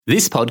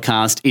This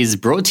podcast is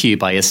brought to you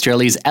by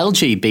Australia's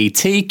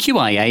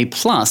LGBTQIA+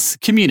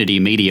 community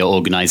media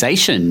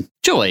organisation,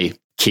 Joy.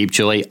 Keep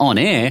Joy on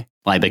air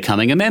by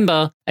becoming a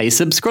member, a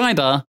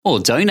subscriber, or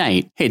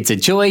donate. Head to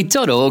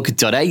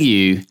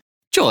joy.org.au.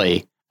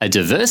 Joy, a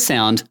diverse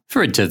sound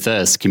for a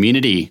diverse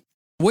community.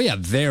 We are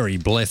very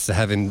blessed to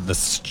have in the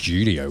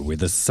studio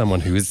with us someone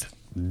who is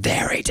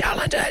very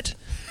talented.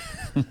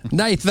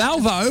 Nath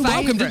Valvo,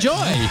 welcome to Joy.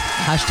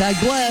 Hashtag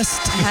blessed.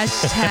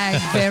 Hashtag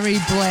very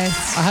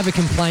blessed. I have a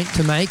complaint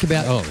to make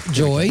about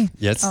Joy.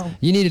 Yes.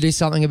 You need to do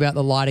something about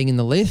the lighting in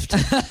the lift.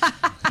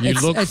 You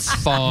look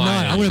fine. No,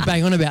 I want to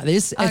bang on about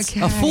this. It's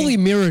a fully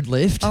mirrored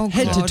lift,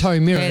 head to toe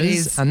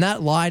mirrors, and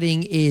that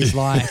lighting is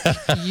like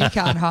You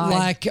can't hide.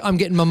 like I'm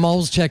getting my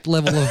moles checked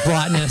level of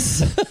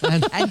brightness.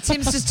 And And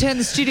Tim's just turned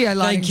the studio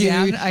lighting thank you.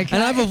 down. Okay.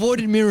 And I've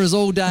avoided mirrors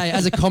all day,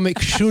 as a comic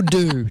should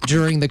do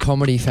during the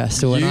comedy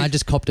festival. And I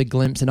just copped a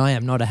glimpse, and I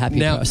am not a happy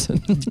Now, person.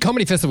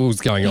 Comedy Festival's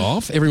going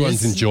off.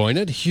 Everyone's Yes. enjoying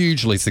it.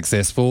 Hugely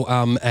successful.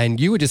 And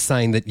you were just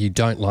saying that you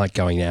don't like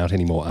going out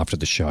anymore after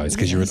the shows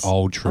because you're an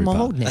old trooper.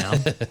 I'm old now.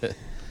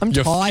 I'm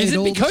tired Is it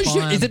all because the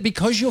time. is it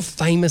because you're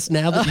famous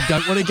now that you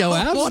don't want to go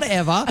out?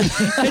 Whatever.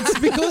 It's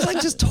because I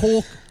just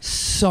talk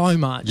so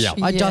much. Yeah.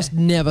 I Yeah. just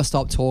never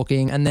stop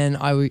talking. And then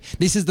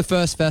this is the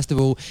first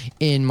festival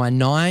in my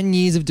 9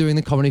 years of doing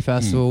the comedy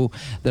festival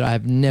that I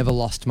have never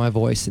lost my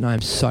voice, and I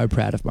am so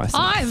proud of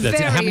myself. I'm That's it.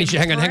 very How many?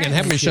 Hang on. How many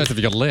impressed. shows have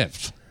you got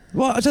left?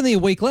 Well, it's only a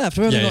week left.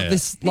 I've only Yeah, got yeah.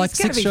 this like He's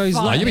gonna 6 be shows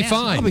fine. left. You'll be Yeah.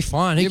 fine. I'll be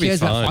fine. Who You'll be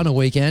cares about fine. fun a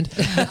weekend?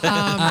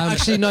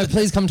 Actually, no,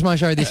 please come to my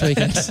show this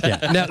weekend.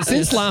 Now,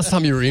 since last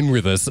time you were in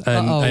with us,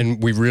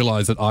 and we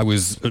realised that I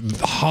was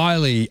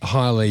highly,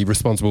 highly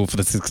responsible for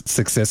the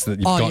success that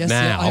you've got yes,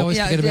 now. yeah, I always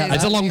forget about that.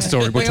 It's a long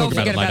story. We'll We talk all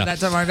about it forget later. about that.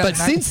 Don't worry about but it,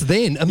 mate. since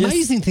then,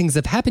 amazing things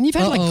have happened. You've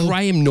had like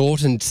Graham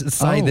Norton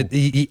say that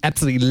he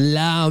absolutely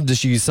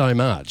loves you so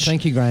much.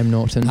 Thank you, Graham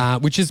Norton.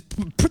 Which is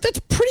that's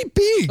pretty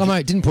big. Oh,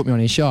 mate, didn't put me on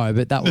his show,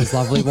 but that was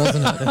lovely,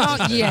 wasn't it?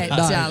 Not yet,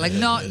 darling.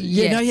 Not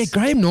yet.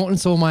 Graham Norton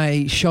saw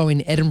my show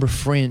in Edinburgh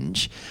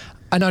Fringe.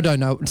 And I don't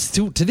know,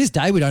 still to this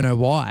day, we don't know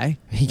why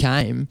he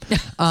came.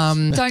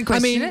 Don't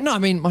question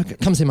it.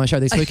 Come see my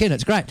show this weekend.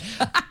 It's great.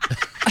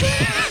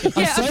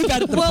 I'm so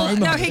bad at the well, promo.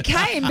 no, he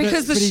came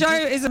because the But he show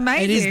did- is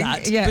amazing. It is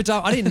that. Yeah. But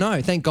I didn't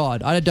know, thank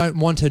God. I don't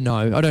want to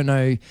know. I don't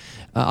know.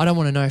 I don't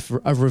want to know if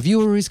a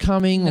reviewer is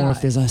coming or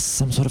if there's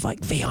some sort of like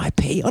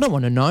VIP. I don't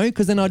want to know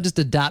because then I'd just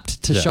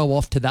adapt to show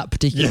off to that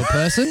particular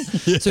person.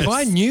 So if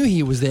I knew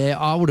he was there,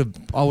 I would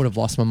have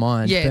lost my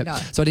mind. Yeah,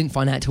 But- So I didn't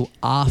find out till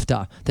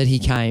after that he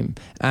came,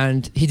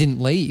 and he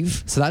didn't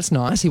leave. So that's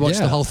nice. He watched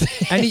the whole thing.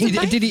 And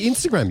did he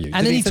Instagram you?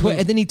 And then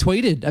he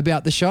tweeted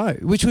about the show,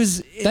 which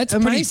was That's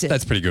amazing.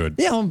 That's pretty good.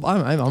 Yeah, I'm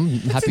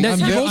happy. Now,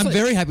 I'm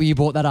very happy you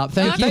brought that up.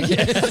 Thank you.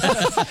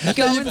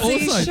 Go and see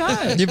his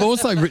show. You've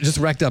also just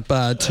racked up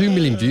 2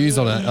 million views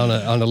on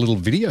a little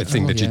video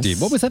thing that you yes. did.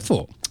 What was that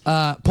for?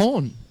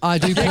 Porn. I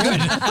do porn.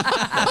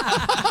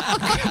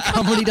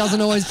 Comedy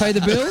doesn't always pay the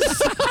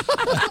bills.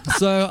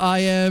 So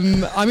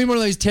I'm in one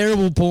of those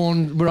terrible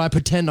porn where I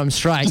pretend I'm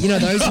straight. You know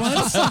those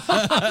ones? You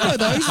know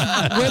those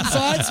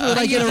websites where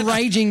they get a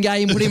raging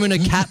gay and put him in a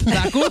cap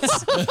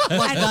backwards?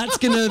 Like that's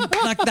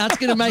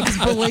gonna make us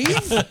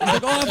believe? Like,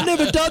 I've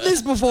never done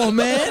this before,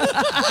 man.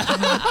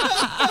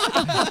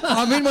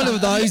 I'm in one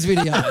of those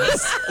videos.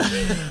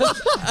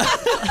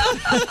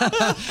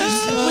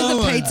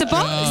 With the pizza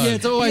box? Yeah,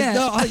 it's always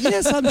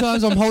Yeah.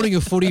 sometimes I'm holding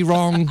a footy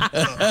wrong.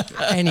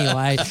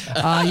 Anyway,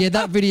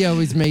 that video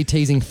is me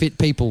teasing fit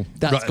people.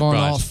 That's gone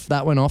off.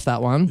 That went off.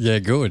 That one. Yeah,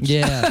 good.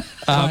 Yeah.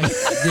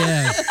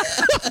 Yeah.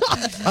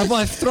 Have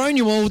I thrown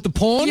you all with the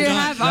porn? You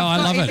have. No, I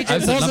love it. I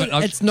absolutely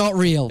love it. It's not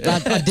real.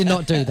 I did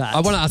not do that. I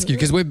want to ask you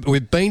because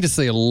we've been to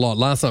see a lot.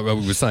 Last night we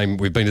were saying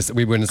we went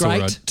and saw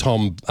Great.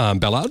 Tom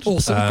Ballard.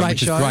 Awesome. Great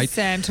which is show. great.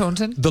 Sam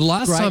Taunton. The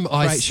last time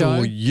I great saw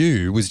show.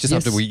 you was just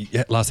Yes. after we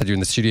last had you in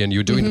the studio, and you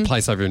were doing the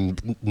place over in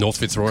North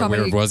Fitzroy,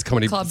 wherever it was,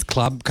 Comedy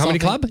Club. Comedy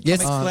Club?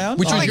 Yes. Comics Lounge?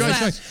 Which was Comics your own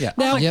Lounge. show. Yeah.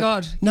 Oh my Yep.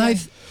 God. No,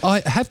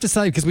 I have to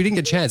say, because we didn't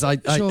get a chance,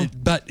 Sure.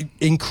 but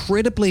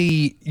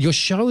incredibly, your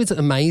show is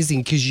amazing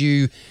because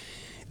you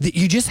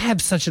just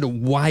have such a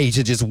way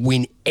to just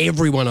win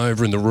everyone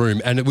over in the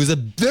room, and it was a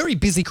very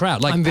busy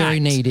crowd. Like I'm very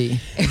packed. needy.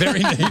 Very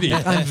needy.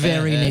 I'm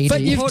very needy.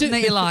 But you've Important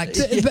that you liked.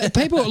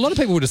 but a lot of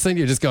people would have seen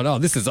you just gone, oh,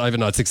 this is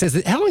overnight success.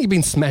 How long have you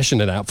been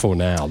smashing it out for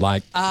now?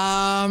 Like,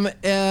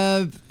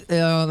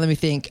 let me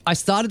think. I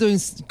started doing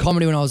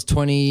comedy when I was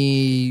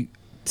 20.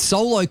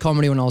 Solo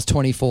comedy when I was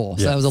 24.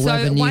 So Yeah. that was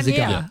 11 So years 1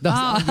 ago. year.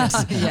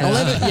 Yes.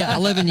 Yeah.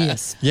 11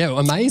 years. yeah,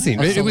 amazing.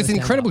 That's It was solid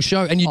an incredible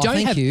show, and you Oh, don't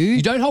thank have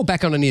you. don't hold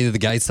back on any of the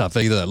gay stuff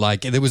either.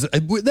 Like that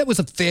was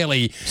a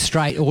fairly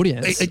Straight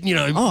audience.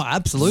 Oh,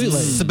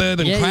 absolutely.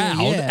 suburban crowd,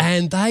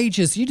 and you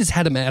just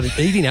had them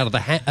eating out of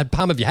the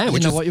palm of your hand. You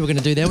Which know is what you were going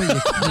to do there with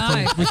your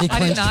I clenched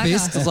didn't know.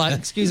 fist? It's like,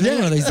 excuse me,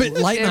 one of these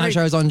late night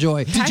shows on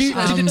Joy. did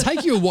it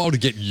take you a while to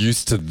get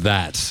used to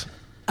that?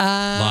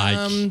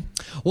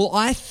 Well,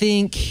 I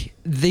think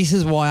this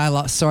is why I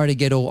love, sorry to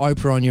get all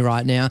Oprah on you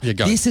right now. Yeah,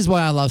 go. This is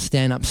why I love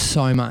stand-up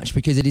so much,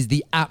 because it is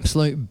the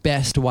absolute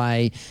best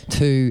way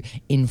to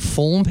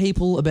inform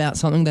people about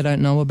something they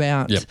don't know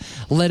about, Yep.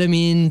 let them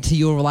into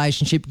your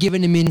relationship,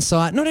 giving them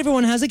insight. Not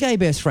everyone has a gay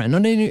best friend.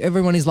 Not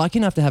everyone is lucky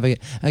enough to have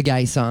a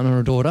gay son or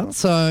a daughter.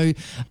 So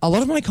a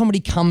lot of my comedy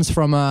comes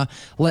from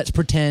let's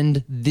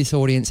pretend this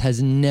audience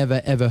has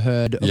never, ever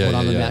heard of what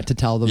I'm about to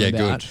tell them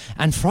about. Good.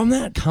 And from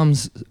that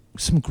comes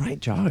some great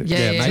jokes.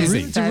 Yeah,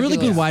 amazing. It's a really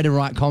good way to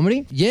write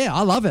comedy. Yeah,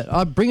 I love it.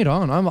 I bring it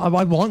on. I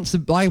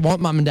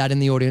want mum and dad in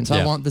the audience.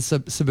 I want the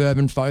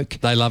suburban folk.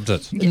 They loved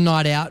it.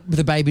 Night out with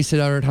a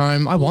babysitter at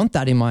home. I want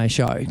that in my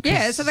show.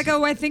 Yeah, so they go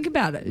away, think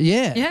about it.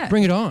 Yeah,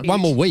 bring it on.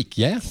 One more week,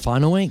 yeah?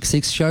 Final week,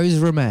 6 shows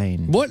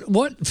remain.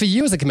 What for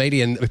you as a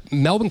comedian,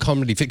 Melbourne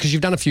comedy, because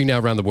you've done a few now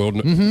around the world,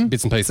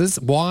 bits and pieces,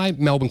 why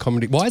Melbourne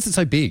comedy, why is it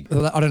so big?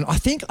 I don't know. I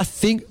think,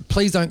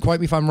 please don't quote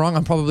me if I'm wrong.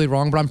 I'm probably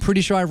wrong, but I'm pretty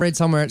sure I read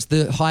somewhere it's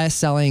the highest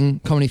selling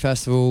comedy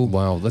festival.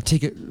 Wow.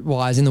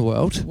 Ticket-wise in the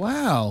world.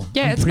 Wow.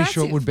 Yeah, I'm it's pretty massive.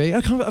 sure it would be.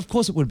 Of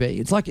course it would be.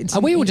 It's like it's.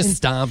 Are we all just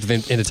starved of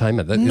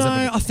entertainment? No,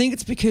 I think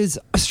it's because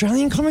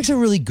Australian comics are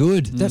really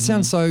good. That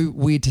sounds so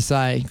weird to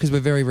say because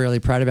we're very rarely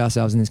proud of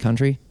ourselves in this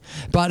country.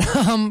 But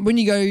when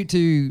you go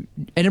to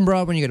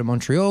Edinburgh, when you go to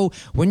Montreal,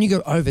 when you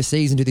go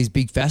overseas and do these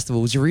big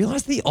festivals, you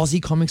realise the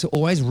Aussie comics are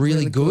always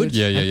really good.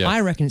 Yeah, And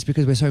I reckon it's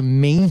because we're so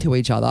mean to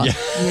each other. Yeah.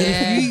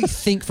 That if you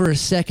think for a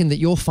second that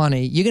you're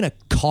funny, you're going to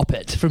cop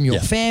it from your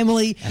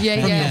family, from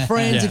your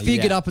friends. If you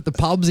get up at the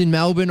pubs in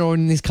Melbourne or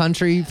in this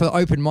country for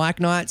open mic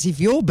nights, if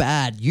you're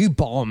bad, you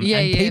bomb. Yeah,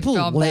 and yeah, people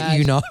bomb let bad.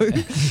 you know.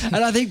 And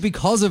I think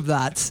because of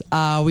that,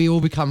 we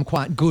all become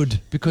quite good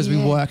because we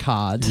work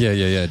hard.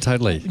 Yeah,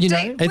 totally. You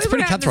know? Dean, It's we pretty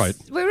were out in cutthroat.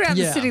 We were out in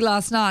the Yeah. city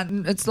last night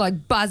and it's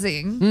like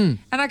buzzing.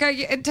 And I go,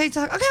 and Dean's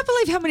like, I can't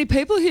believe how many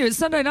people here. It's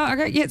Sunday night. I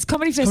go, yeah, it's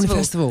Comedy Festival. Comedy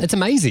Festival. It's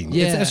amazing.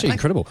 Yeah. It's actually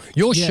incredible.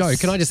 Your Yes. show,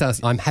 can I just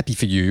ask, I'm Happy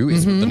For You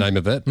is the name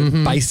of it,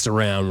 based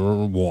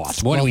around what?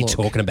 What are Well, we look,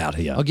 talking about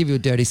here? I'll give you a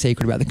dirty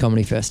secret about the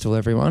Comedy Festival,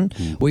 everyone.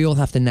 We all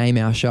have to name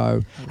our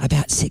show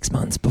about 6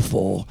 months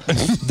before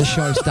the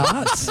show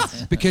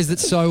starts because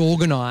it's so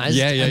organised.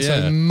 And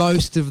so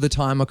most of the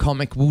time a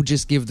comic will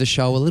just give the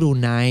show a little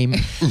name,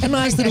 a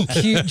nice little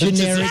cute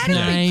generic That'd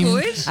be name.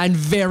 good. And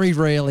very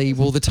rarely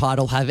will the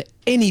title have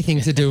anything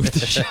to do with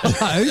the show.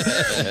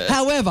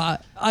 However,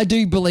 I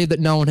do believe that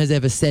no one has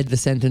ever said the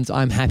sentence,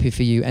 I'm happy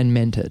for you, and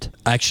meant it.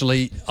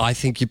 Actually, I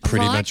think you're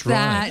pretty like much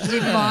right. that.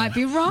 You might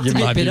be right. You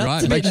might be bitter.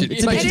 right. It's a bit- Makes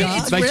it's a bit you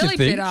dark. It's makes you really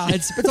think. bitter.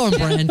 It's on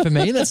brand for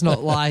me. Let's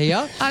not lie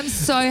here. I'm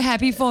so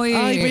happy for you.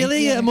 Oh,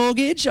 really? A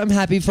mortgage? I'm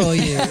happy for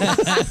you.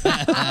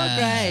 Oh,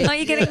 great. Are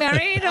you getting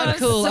married? I'm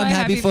cool. so I'm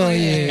happy for you.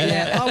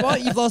 Yeah. Oh,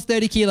 what? You've lost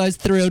 30 kilos.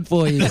 Thrilled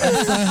for you. I'm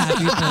so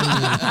happy for you.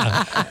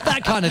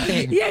 That kind of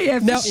thing. Yeah,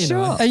 for Now,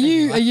 sure. Are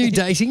you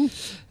dating?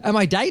 Am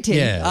I dating?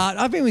 Yeah.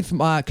 I've been with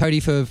Cody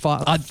for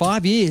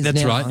 5 years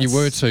That's now. right. You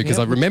were too, because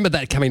I remember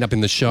that coming up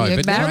in the show. You're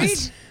But married?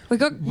 We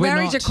got We're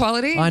marriage not.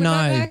 equality. I We know.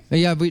 don't know.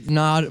 Yeah,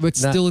 we're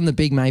still in the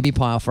big maybe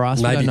pile for us.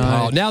 We Maybe don't know.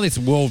 pile. Now this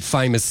world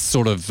famous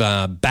sort of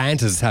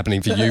banter's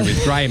happening for you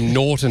with Graham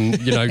Norton,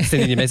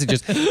 sending you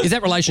messages. Is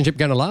that relationship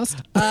going to last?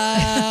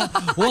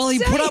 Well, he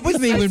put up with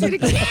me when.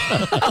 That's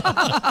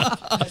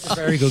a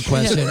very good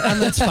question. And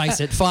let's face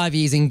it, 5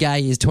 years in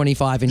gay is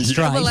 25 in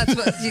straight. Well, that's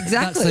what,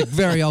 exactly. That's a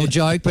very old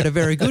joke, but a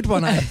very good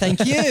one. Thank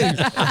you.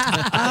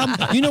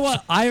 You know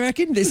what? I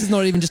reckon this is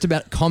not even just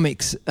about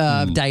comics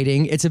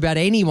dating. It's about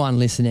anyone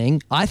listening.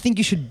 I think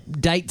you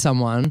should date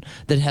someone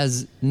that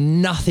has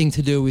nothing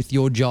to do with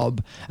your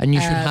job, and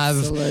you should have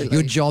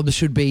your jobs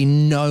should be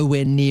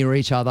nowhere near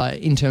each other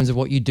in terms of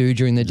what you do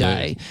during the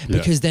day,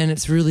 because then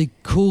it's really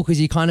cool because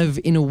you kind of,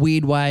 in a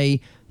weird way,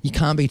 you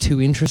can't be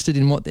too interested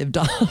in what they've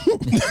done.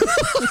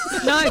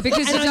 No,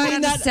 because you don't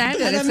understand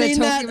it if they're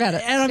talking about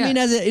it. And I mean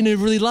in a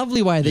really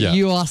lovely way that Yeah.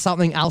 you are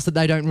something else that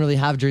they don't really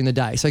have during the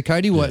day. So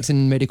Cody works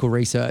in medical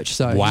research.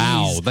 So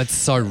Wow, he's- that's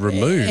so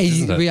removed,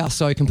 isn't it? we are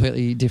so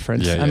completely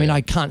different. Yeah, I mean, yeah.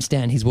 I can't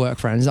stand his work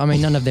friends. I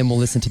mean, none of them will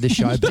listen to this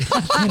show, but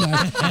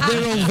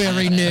they're all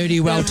very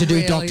nerdy, well-to-do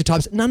really- doctor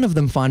types. None of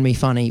them find me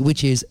funny,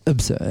 which is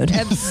absurd.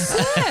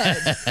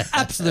 Absurd.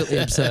 Absolutely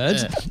absurd.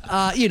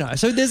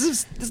 So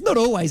it's not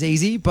always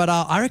easy, but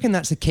I reckon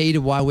that's the key to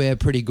why we're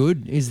pretty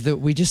good is that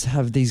we just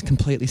have these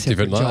completely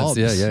separate Different lives.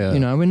 jobs. Yeah.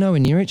 We're nowhere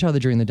near each other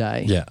during the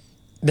day. Yeah.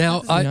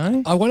 Now, I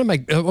know?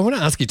 want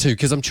to ask you too,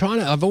 because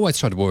I've always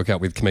tried to work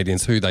out with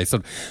comedians who they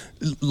sort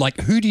of, like,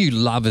 who do you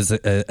love as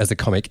a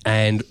comic?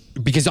 And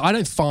because I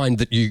don't find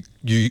that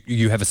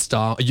you have a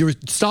style, your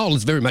style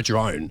is very much your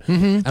own.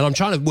 And I'm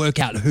trying to work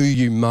out who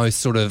you most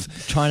sort of,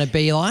 Trying to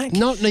be like.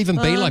 not even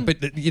be like, but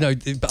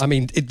I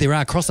mean, there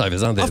are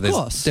crossovers, aren't there? Of There's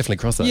course.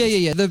 definitely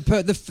crossovers. Yeah.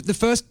 The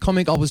first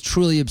comic I was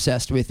truly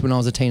obsessed with when I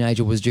was a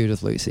teenager was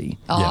Judith Lucy.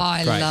 Oh, Yeah,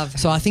 I great. love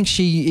So I think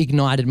she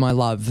ignited my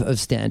love of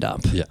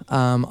stand-up. Yeah.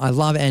 I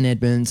love Ann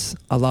Edmonds.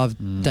 I love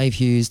Dave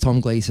Hughes, Tom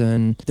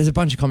Gleeson. There's a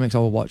bunch of comics I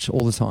will watch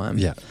all the time.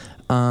 Yeah.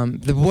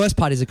 The worst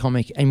part is a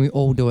comic, and we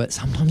all do it.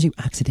 Sometimes you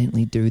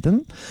accidentally do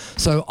them.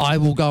 So I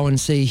will go and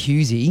see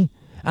Hughesy,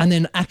 And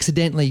then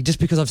accidentally, just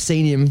because I've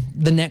seen him,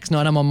 the next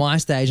night I'm on my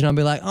stage and I'll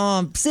be like, oh,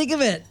 I'm sick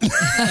of it. And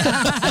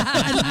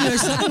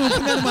something will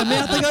come out of my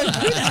mouth. I go,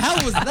 who the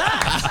hell was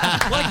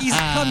that? Like he's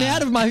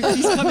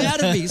come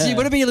out of me. So you've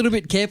got to be a little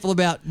bit careful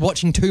about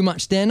watching too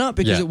much stand-up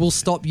because it will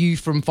stop you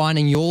from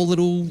finding your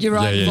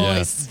own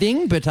voice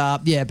thing. But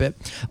but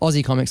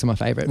Aussie comics are my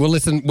favourite. Well,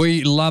 listen,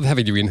 we love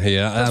having you in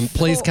here.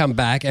 Please come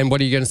back. And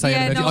what are you going to say?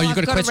 Yeah, you've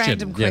got a question. A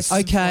random question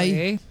Okay. for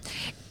you.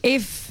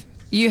 If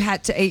you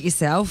had to eat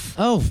yourself.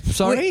 Oh,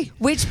 sorry?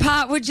 Which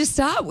part would you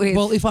start with?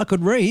 Well, if I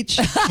could reach.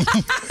 Is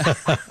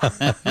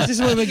this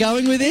where we're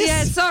going with this?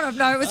 Yeah, sort of.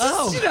 No, it was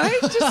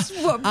just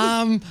what.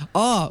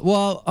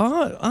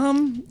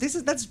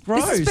 That's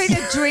gross. This has been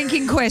a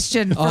drinking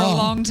question for a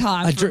long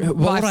time.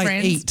 What would I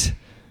eat?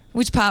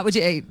 Which part would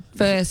you eat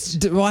first?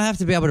 Do I have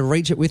to be able to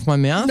reach it with my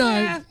mouth? No.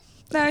 Yeah.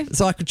 No.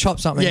 So I could chop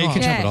something off. You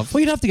can chop it off.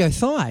 Well, you'd have to go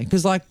thigh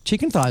because,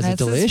 chicken thighs are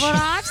delish. That's what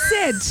I've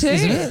said too.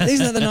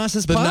 Isn't that the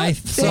nicest part?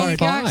 Sorry,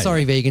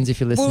 vegans, if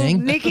you're listening.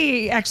 Well,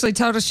 Nikki actually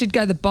told us she'd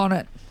go the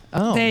bonnet.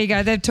 Oh. There you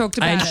go. They've talked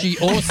about and it. she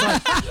also...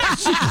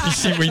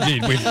 we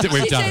did. We've she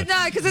done said it.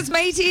 no, because it's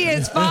meaty,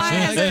 it's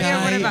fine,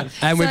 whatever.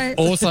 And we've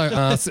also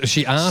asked...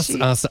 She asked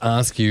us to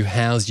ask you,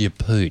 how's your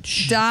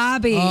pooch?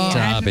 Darby.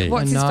 Darby. And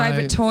what's his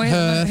favourite toy?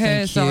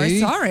 Her.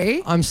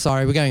 Sorry. I'm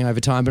sorry. We're going over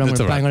time, but I'm going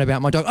to bang on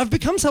about my dog. I've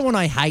become someone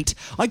I hate.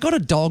 I got a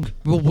dog.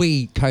 Well,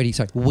 Cody,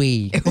 sorry.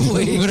 We're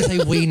going to say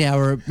we now,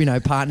 or,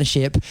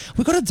 partnership.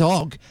 We got a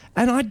dog,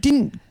 and I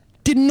did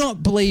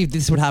not believe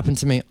this would happen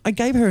to me. I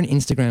gave her an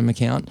Instagram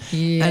account,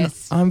 and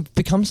I've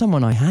become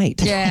someone I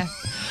hate. Yeah,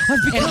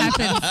 it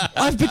happens.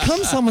 I've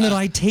become someone that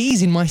I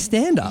tease in my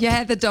stand-up.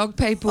 Yeah, the dog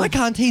people. I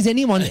can't tease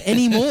anyone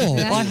anymore.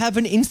 I have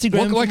an Instagram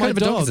What for my kind of a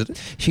dog is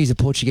it? She's a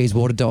Portuguese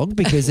water dog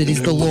because it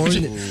is the law.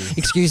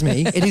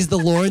 It is the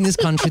law in this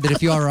country that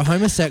if you are a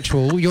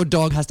homosexual, your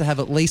dog has to have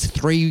at least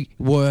 3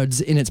 words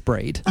in its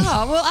breed.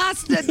 Oh, well,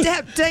 ask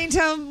Dean.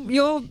 Tell him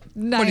your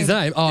name. What's his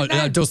name? Oh,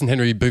 Dawson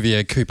Henry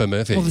Bouvier Cooper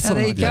Murphy. Well,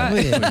 there you go.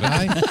 There we go.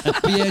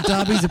 But yeah,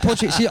 Darby's a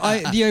Portuguese.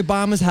 The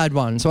Obamas had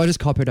one, so I just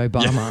copied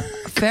Obama.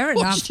 Fair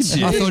enough.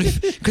 I thought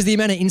because the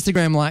amount of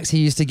Instagram likes he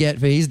used to get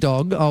for his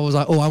dog, I was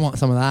like, oh, I want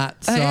some of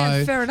that. So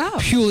fair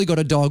enough. Purely got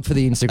a dog for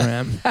the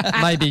Instagram.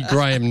 Maybe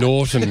Graham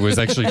Norton was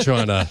actually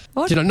trying to,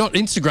 not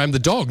Instagram the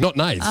dog, not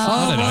Nath.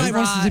 I don't know. Right,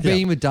 wants to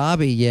be with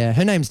Darby. Yeah,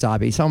 her name's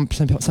Darby. Some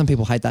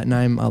people hate that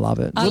name. I love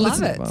it. I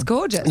love it. It's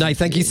gorgeous. Nath,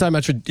 thank you so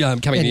much for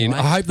coming in.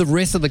 I hope the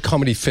rest of the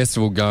comedy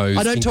festival goes.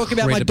 I don't talk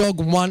about my dog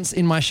once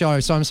in my show,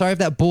 so I'm sorry if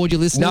that bored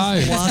your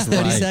listeners for the last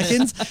 30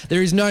 seconds.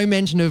 There is no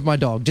mention of my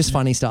dog, just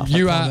funny stuff.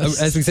 You are,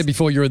 as we said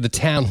before, you're in the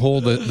town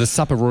hall, the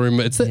supper room.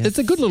 It's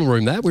a good little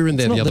room, that. We were in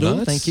there the other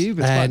night. Thank you,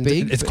 but it's quite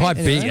big. It's quite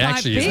big,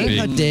 actually. It's big.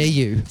 How dare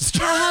you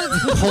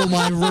call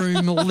my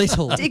room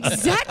little?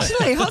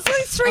 Exactly.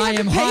 Hopefully 300 I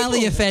am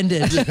highly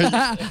offended. You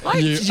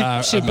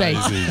are should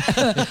amazing.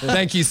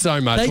 Thank you so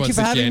much Thank once you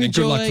for having again, me, and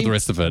good luck Joy. for the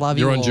rest of it. Love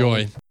You're you on all.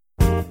 Joy.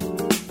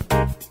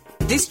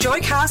 This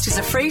Joycast is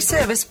a free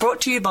service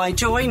brought to you by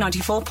Joy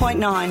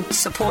 94.9.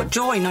 Support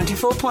Joy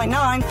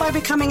 94.9 by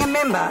becoming a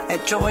member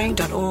at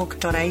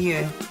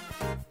joy.org.au.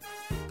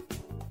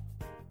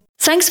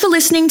 Thanks for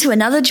listening to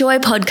another Joy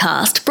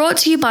podcast brought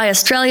to you by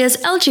Australia's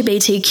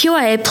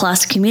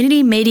LGBTQIA+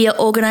 community media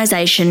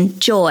organisation,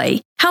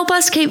 Joy. Help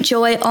us keep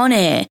Joy on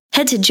air.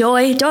 Head to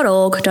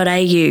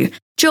joy.org.au.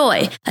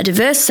 Joy, a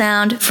diverse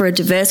sound for a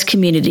diverse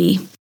community.